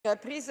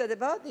Prise de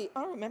débat, the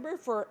honourable member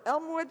for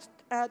Elmwood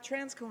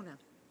Transcona.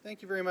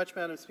 Thank you very much,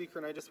 Madam Speaker,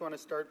 and I just want to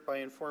start by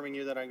informing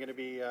you that I'm going to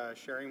be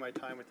sharing my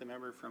time with the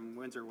member from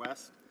Windsor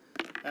West.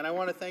 And I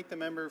want to thank the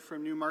member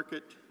from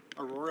Newmarket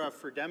Aurora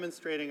for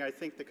demonstrating, I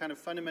think, the kind of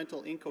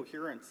fundamental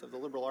incoherence of the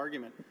Liberal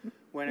argument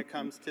when it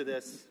comes to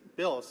this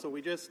bill. So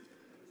we just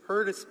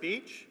heard a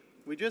speech.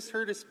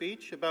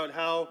 About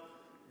how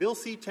Bill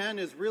C-10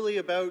 is really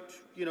about,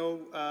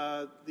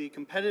 the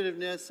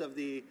competitiveness of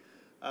the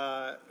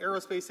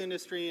aerospace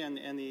industry and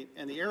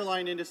the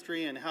airline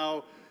industry, and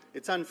how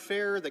it's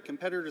unfair that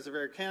competitors of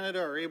Air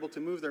Canada are able to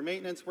move their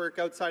maintenance work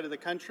outside of the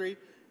country.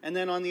 And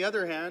then on the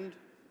other hand,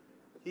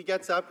 he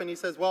gets up and he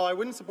says, well, I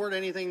wouldn't support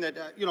anything that,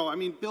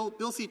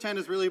 Bill C-10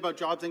 is really about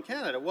jobs in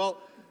Canada.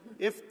 Well,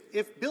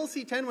 if Bill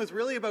C-10 was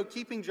really about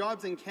keeping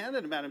jobs in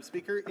Canada, Madam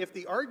Speaker, if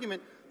the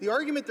argument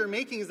they're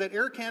making is that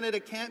Air Canada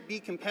can't be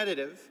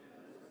competitive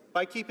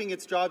by keeping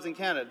its jobs in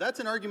Canada. That's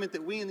an argument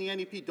that we in the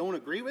NDP don't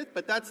agree with,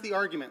 but that's the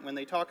argument when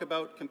they talk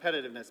about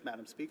competitiveness,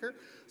 Madam Speaker.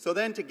 So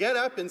then to get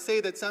up and say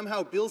that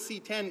somehow Bill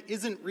C-10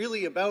 isn't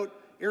really about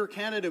Air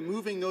Canada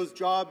moving those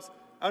jobs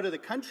out of the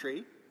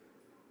country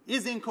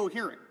is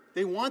incoherent.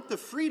 They want the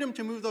freedom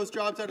to move those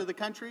jobs out of the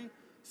country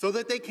so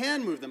that they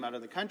can move them out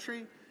of the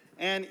country.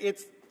 And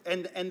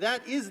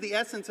that is the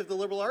essence of the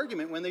Liberal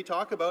argument when they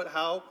talk about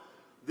how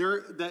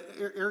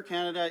Air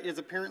Canada is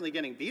apparently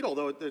getting beat,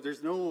 although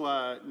there's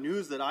no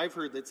news that I've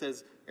heard that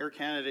says Air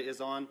Canada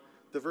is on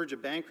the verge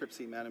of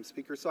bankruptcy, Madam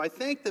Speaker. So I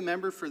thank the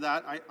member for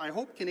that. I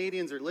hope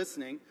Canadians are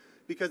listening,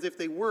 because if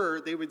they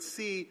were, they would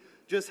see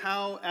just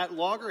how at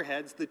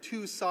loggerheads the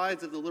two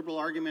sides of the Liberal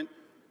argument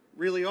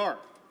really are.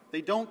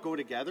 They don't go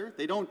together.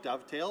 They don't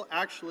dovetail.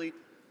 Actually,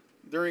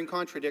 they're in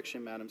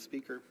contradiction, Madam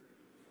Speaker.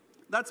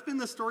 That's been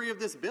the story of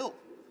this bill.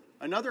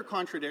 Another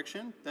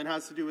contradiction that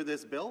has to do with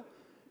this bill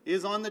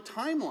is on the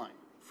timeline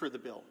for the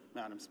bill,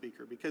 Madam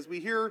Speaker, because we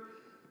hear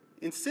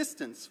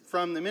insistence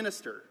from the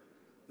minister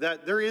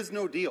that there is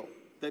no deal,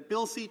 that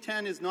Bill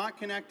C-10 is not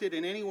connected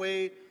in any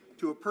way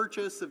to a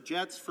purchase of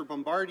jets for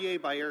Bombardier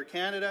by Air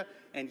Canada,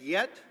 and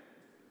yet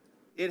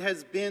it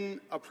has been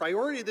a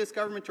priority of this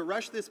government to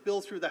rush this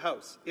bill through the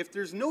House. If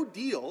there's no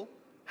deal,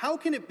 how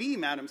can it be,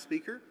 Madam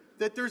Speaker,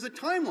 that there's a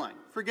timeline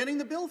for getting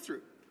the bill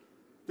through?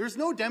 There's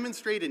no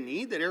demonstrated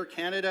need that Air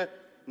Canada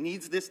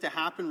needs this to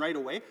happen right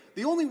away.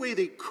 The only way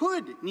they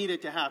could need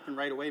it to happen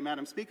right away,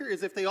 Madam Speaker,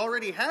 is if they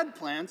already had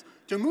plans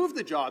to move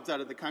the jobs out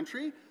of the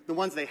country, the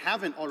ones they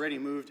haven't already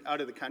moved out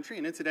of the country.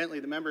 And incidentally,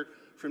 the member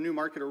from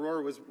Newmarket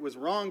Aurora was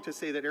wrong to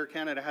say that Air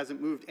Canada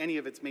hasn't moved any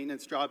of its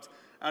maintenance jobs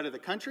out of the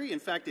country. In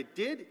fact, it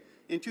did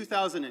in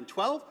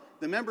 2012.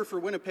 The member for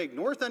Winnipeg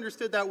North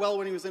understood that well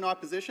when he was in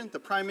opposition. The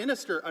Prime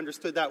Minister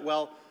understood that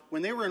well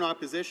when they were in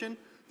opposition.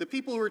 The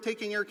people who were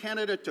taking Air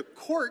Canada to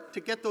court to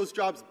get those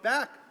jobs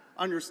back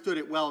understood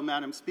it well,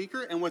 Madam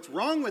Speaker. And what's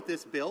wrong with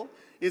this bill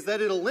is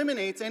that it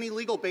eliminates any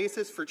legal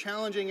basis for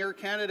challenging Air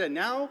Canada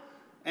now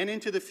and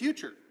into the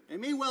future. It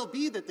may well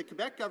be that the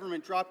Quebec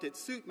government dropped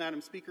its suit,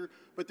 Madam Speaker,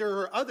 but there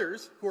are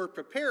others who are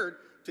prepared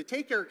to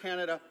take Air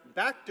Canada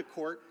back to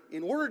court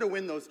in order to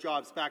win those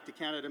jobs back to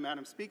Canada,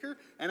 Madam Speaker.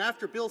 And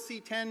after Bill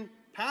C-10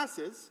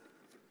 passes,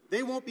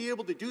 they won't be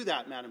able to do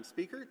that, Madam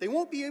Speaker. They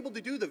won't be able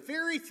to do the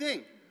very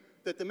thing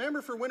that the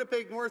member for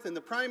Winnipeg North and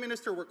the Prime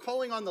Minister were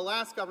calling on the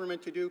last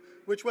government to do,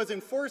 which was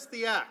enforce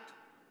the Act.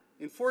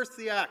 Enforce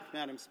the Act,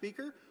 Madam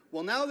Speaker.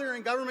 Well, now they're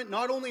in government.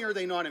 Not only are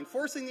they not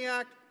enforcing the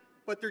Act,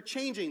 but they're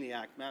changing the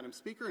Act, Madam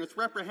Speaker. And it's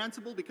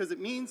reprehensible because it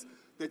means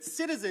that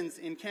citizens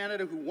in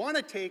Canada who want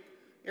to take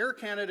Air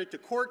Canada to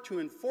court to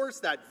enforce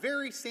that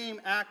very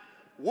same Act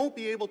won't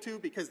be able to,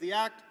 because the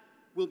Act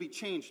will be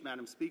changed,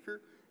 Madam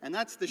Speaker. And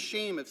that's the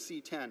shame of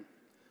C-10.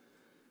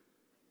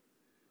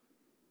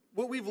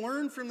 What we've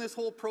learned from this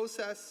whole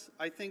process,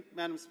 I think,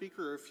 Madam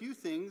Speaker, are a few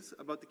things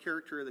about the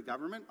character of the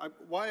government.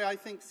 Why I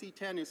think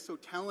C-10 is so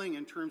telling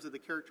in terms of the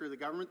character of the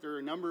government, there are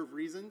a number of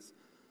reasons.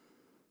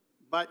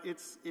 But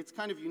it's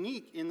kind of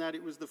unique in that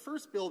it was the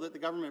first bill that the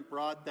government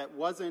brought that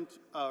wasn't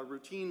a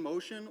routine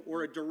motion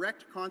or a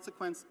direct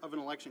consequence of an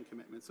election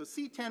commitment. So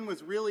C-10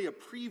 was really a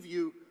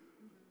preview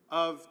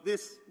of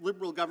this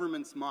Liberal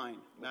government's mind,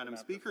 Madam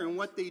Speaker, and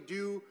what they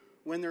do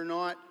when they're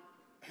not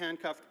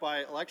handcuffed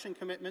by election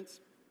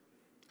commitments.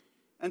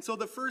 And so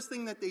the first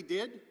thing that they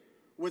did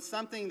was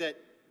something that,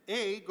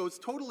 A, goes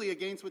totally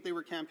against what they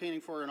were campaigning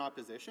for in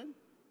opposition,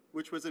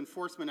 which was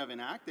enforcement of an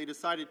Act. They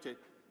decided to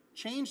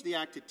change the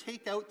Act to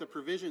take out the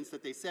provisions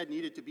that they said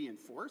needed to be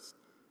enforced.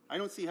 I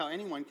don't see how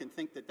anyone can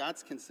think that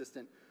that's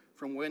consistent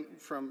from one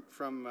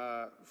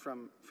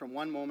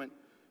moment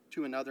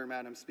to another,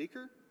 Madam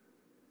Speaker.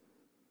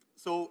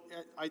 So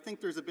I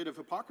think there's a bit of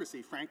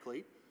hypocrisy,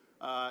 frankly,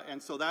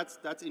 and so that's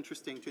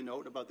interesting to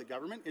note about the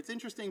government. It's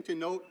interesting to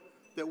note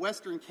that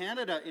Western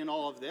Canada in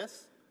all of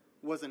this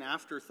was an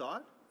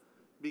afterthought,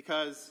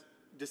 because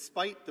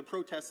despite the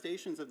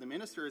protestations of the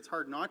minister, it's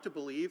hard not to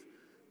believe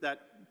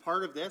that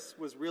part of this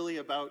was really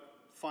about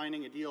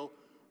finding a deal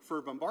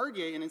for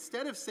Bombardier. And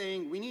instead of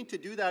saying we need to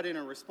do that in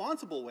a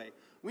responsible way,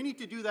 we need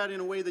to do that in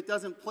a way that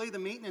doesn't play the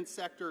maintenance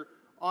sector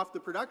off the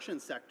production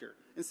sector,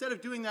 instead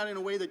of doing that in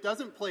a way that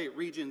doesn't play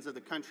regions of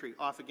the country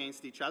off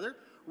against each other,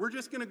 we're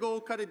just going to go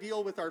cut a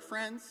deal with our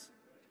friends,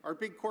 our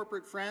big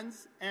corporate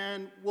friends,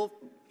 and we'll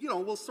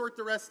sort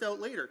the rest out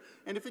later.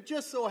 And if it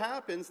just so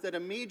happens that a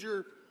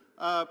major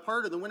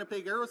part of the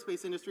Winnipeg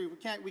aerospace industry,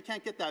 we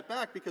can't get that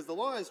back because the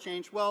law has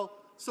changed, well,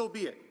 so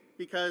be it,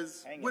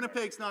 because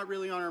Winnipeg's not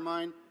really on our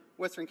mind,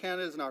 Western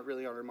Canada is not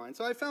really on our mind.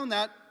 So I found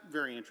that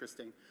very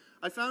interesting.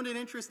 I found it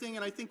interesting,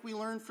 and I think we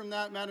learned from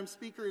that, Madam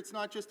Speaker, it's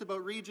not just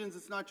about regions,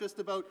 it's not just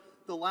about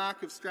the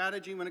lack of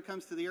strategy when it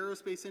comes to the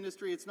aerospace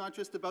industry, it's not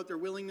just about their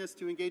willingness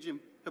to engage in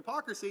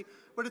hypocrisy,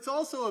 but it's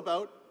also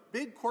about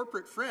big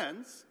corporate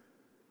friends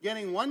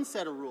getting one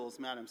set of rules,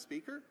 Madam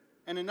Speaker,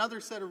 and another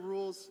set of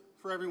rules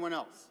for everyone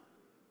else.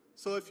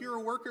 So if you're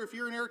a worker, if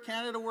you're an Air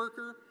Canada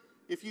worker,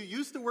 if you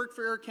used to work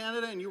for Air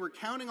Canada and you were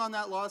counting on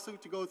that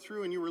lawsuit to go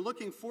through and you were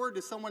looking forward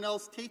to someone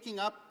else taking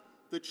up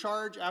the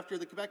charge after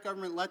the Quebec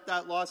government let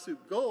that lawsuit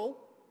go,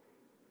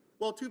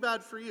 well, too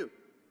bad for you.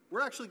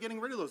 We're actually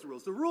getting rid of those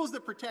rules. The rules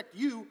that protect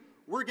you,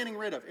 we're getting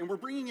rid of. And we're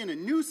bringing in a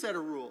new set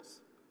of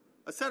rules,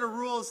 a set of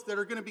rules that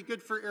are going to be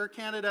good for Air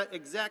Canada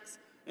execs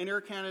and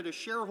Air Canada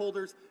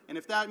shareholders. And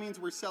if that means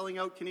we're selling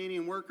out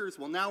Canadian workers,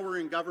 well, now we're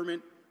in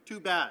government, too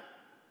bad.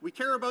 We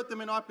care about them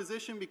in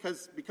opposition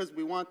because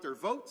we want their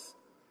votes.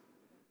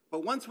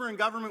 But once we're in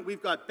government,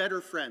 we've got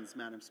better friends,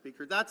 Madam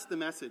Speaker. That's the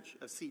message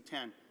of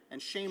C-10.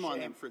 And shame on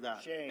them for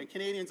that. And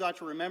Canadians ought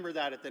to remember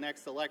that at the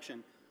next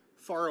election,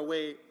 far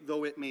away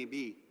though it may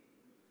be.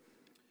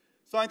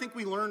 So I think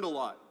we learned a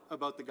lot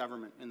about the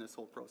government in this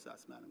whole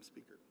process, Madam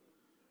Speaker.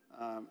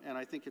 And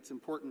I think it's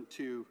important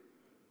to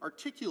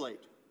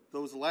articulate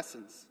those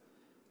lessons.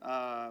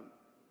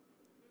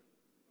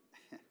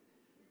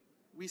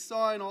 We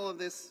saw in all of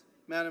this,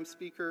 Madam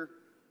Speaker,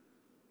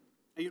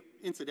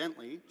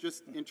 incidentally,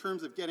 just in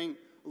terms of getting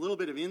a little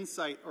bit of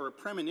insight or a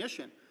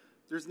premonition,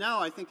 there's now,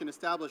 I think, an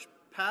established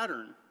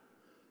pattern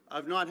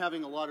of not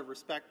having a lot of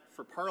respect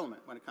for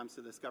Parliament when it comes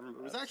to this government.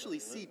 It was actually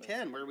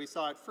C-10 where we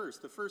saw it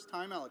first. The first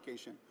time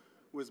allocation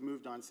was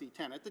moved on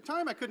C-10. At the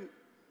time, I couldn't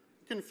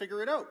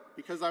figure it out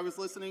because I was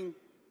listening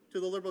to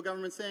the Liberal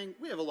government saying,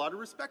 we have a lot of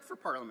respect for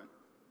Parliament.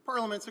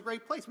 Parliament's a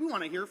great place. We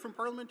want to hear from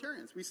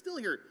parliamentarians. We still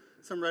hear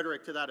some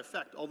rhetoric to that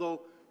effect,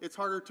 although it's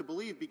harder to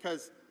believe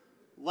because,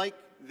 like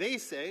they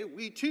say,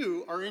 we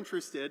too are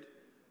interested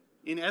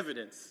in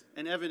evidence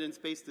and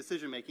evidence-based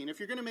decision-making. If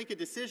you're going to make a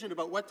decision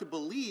about what to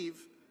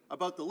believe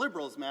about the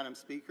Liberals, Madam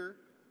Speaker,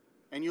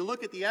 and you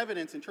look at the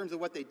evidence in terms of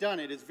what they've done,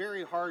 it is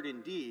very hard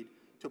indeed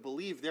to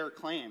believe their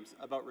claims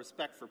about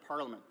respect for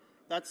Parliament.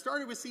 That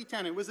started with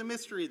C-10. It was a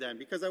mystery then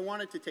because I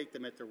wanted to take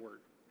them at their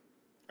word.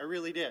 I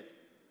really did.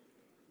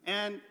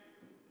 And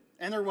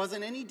there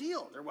wasn't any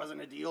deal. There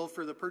wasn't a deal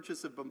for the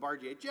purchase of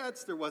Bombardier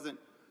jets. There wasn't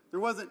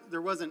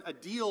a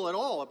deal at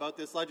all about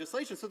this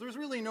legislation, so there was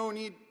really no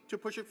need to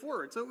push it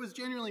forward. So it was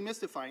genuinely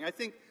mystifying. I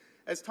think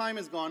as time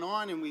has gone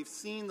on and we've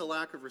seen the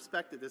lack of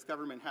respect that this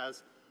government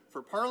has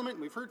for Parliament,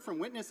 we've heard from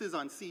witnesses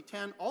on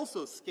C-10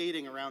 also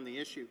skating around the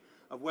issue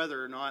of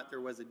whether or not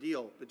there was a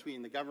deal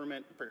between the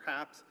government,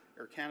 perhaps,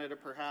 Air Canada,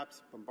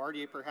 perhaps,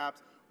 Bombardier,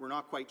 perhaps. We're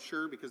not quite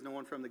sure because no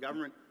one from the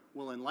government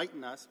will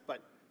enlighten us,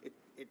 but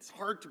it's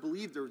hard to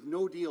believe there was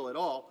no deal at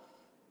all.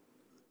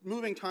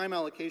 Moving time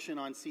allocation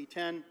on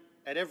C-10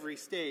 at every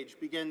stage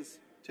begins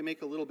to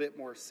make a little bit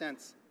more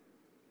sense,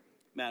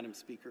 Madam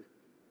Speaker.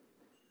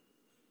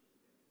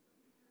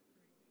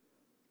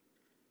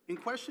 In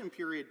question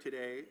period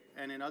today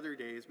and in other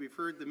days, we've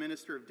heard the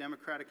Minister of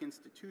Democratic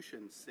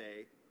Institutions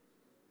say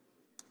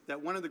that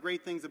one of the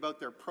great things about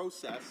their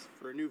process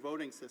for a new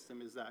voting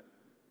system is that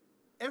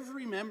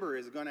every member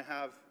is going to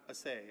have a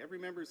say. Every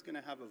member is going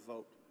to have a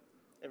vote.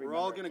 We're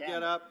all going to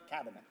get up.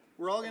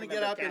 We're all going to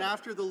get up, and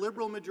after the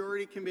Liberal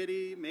Majority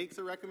Committee makes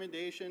a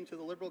recommendation to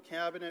the Liberal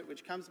Cabinet,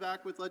 which comes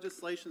back with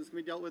legislation that's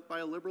going to be dealt with by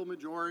a Liberal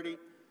majority,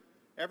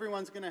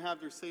 everyone's going to have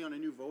their say on a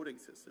new voting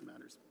system,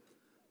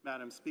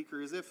 Madam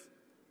Speaker, as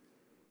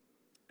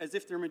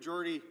if their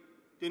majority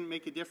didn't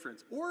make a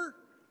difference, or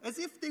as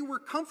if they were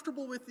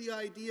comfortable with the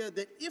idea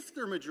that if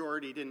their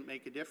majority didn't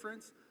make a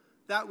difference,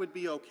 that would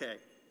be okay.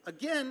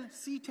 Again,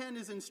 C-10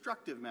 is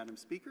instructive, Madam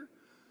Speaker,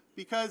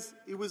 because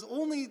it was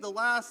only the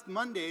last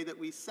Monday that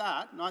we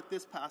sat, not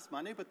this past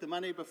Monday, but the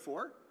Monday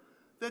before,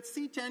 that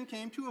C-10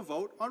 came to a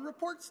vote on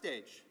report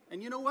stage.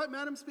 And you know what,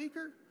 Madam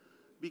Speaker?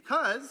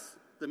 Because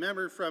the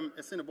member from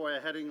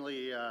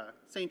Assiniboia-Headingley,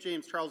 St.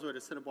 James Charleswood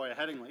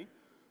Assiniboia-Headingley,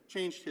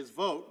 changed his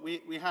vote,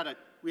 we had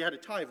a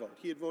tie vote.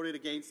 He had voted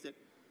against it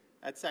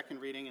at second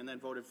reading and then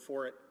voted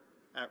for it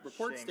at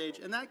report stage,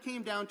 and that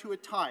came down to a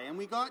tie. And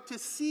we got to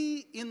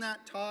see in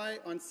that tie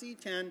on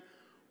C-10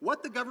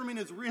 what the government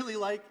is really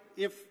like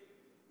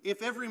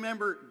if every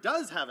member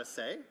does have a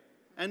say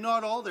and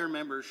not all their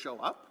members show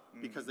up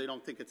because they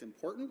don't think it's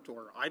important,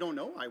 or I don't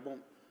know, I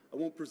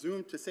won't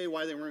presume to say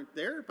why they weren't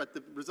there, but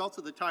the results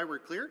of the tie were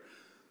clear.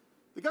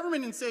 The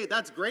government didn't say,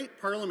 that's great,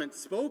 Parliament's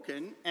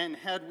spoken, and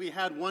had we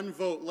had one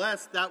vote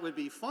less, that would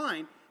be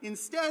fine.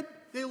 Instead,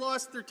 they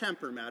lost their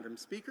temper, Madam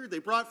Speaker. They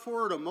brought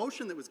forward a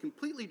motion that was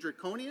completely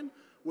draconian,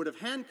 would have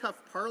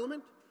handcuffed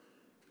Parliament,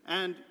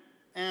 and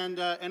and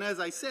as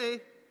I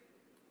say,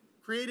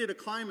 created a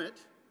climate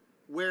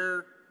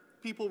where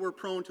people were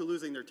prone to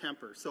losing their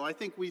temper. So I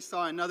think we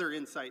saw another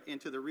insight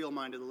into the real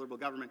mind of the Liberal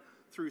government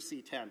through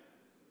C-10.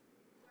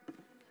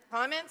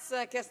 Comments,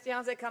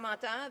 questions et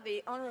commentaires.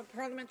 The Honourable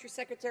Parliamentary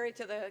Secretary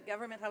to the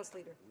Government House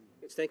Leader.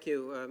 Yes, thank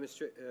you,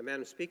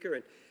 Madam Speaker.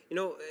 And, you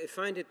know, I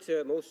find it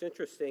most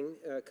interesting,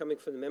 coming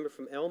from the member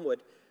from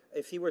Elmwood,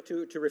 if he were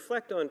to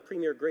reflect on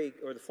Premier Greg,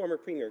 or the former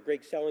Premier,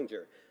 Greg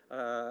Selinger,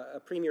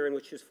 a Premier in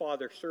which his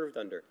father served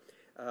under.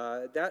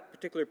 That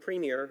particular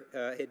Premier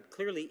had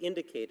clearly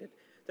indicated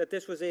that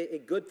this was a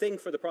good thing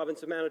for the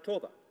province of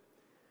Manitoba.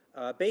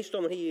 Based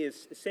on what he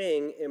is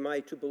saying, am I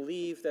to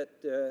believe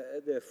that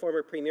the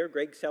former Premier,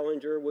 Greg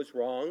Selinger, was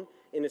wrong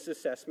in his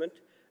assessment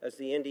as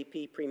the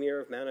NDP Premier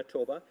of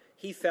Manitoba?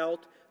 He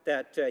felt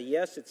that,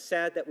 yes, it's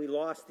sad that we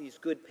lost these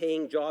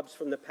good-paying jobs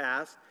from the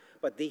past,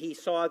 but he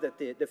saw that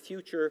the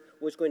future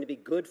was going to be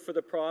good for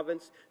the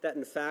province, that,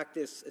 in fact,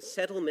 this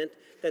settlement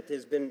that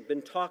has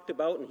been talked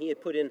about, and he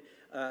had put in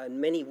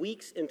many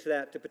weeks into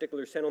that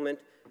particular settlement,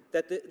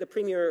 that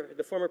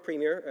the former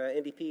Premier,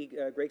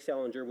 NDP Greg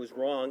Selinger, was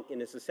wrong in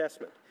his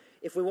assessment.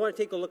 If we want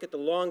to take a look at the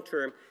long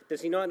term,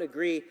 does he not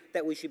agree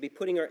that we should be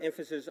putting our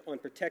emphasis on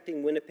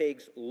protecting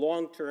Winnipeg's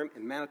long-term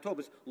and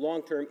Manitoba's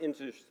long-term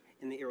interest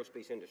in the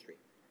aerospace industry?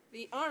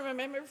 The Honourable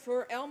Member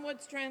for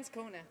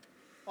Elmwood-Strathcona.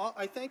 Well,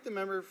 I thank the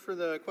member for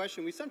the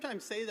question. We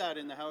sometimes say that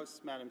in the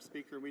House, Madam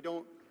Speaker. We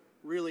don't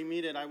really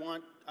mean it. I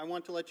want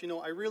to let you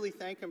know I really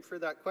thank him for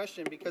that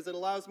question because it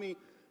allows me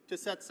to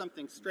set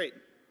something straight.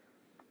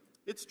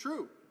 It's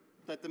true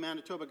that the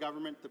Manitoba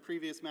government, the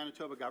previous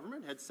Manitoba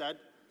government, had said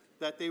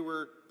that they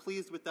were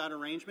pleased with that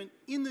arrangement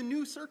in the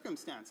new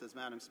circumstances,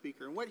 Madam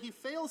Speaker. And what he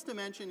fails to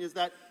mention is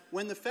that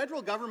when the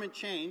federal government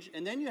changed,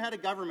 and then you had a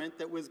government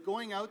that was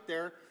going out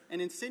there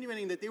and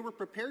insinuating that they were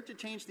prepared to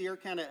change the Air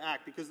Canada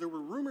Act, because there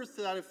were rumors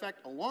to that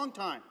effect a long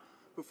time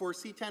before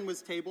C-10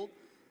 was tabled,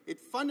 it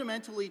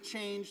fundamentally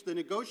changed the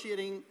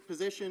negotiating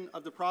position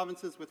of the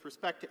provinces with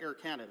respect to Air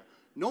Canada.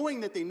 Knowing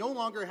that they no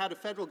longer had a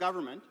federal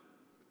government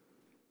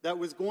that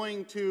was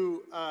going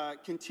to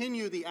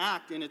continue the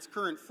act in its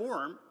current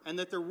form, and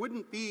that there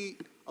wouldn't be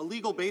a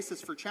legal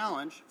basis for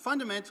challenge,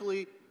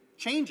 fundamentally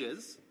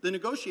changes the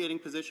negotiating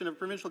position of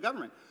provincial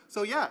government.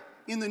 So yeah,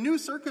 in the new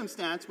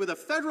circumstance, with a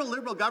federal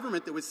Liberal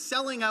government that was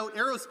selling out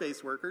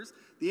aerospace workers,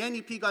 the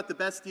NDP got the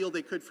best deal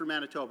they could for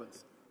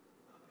Manitobans.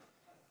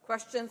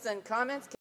 Questions and comments?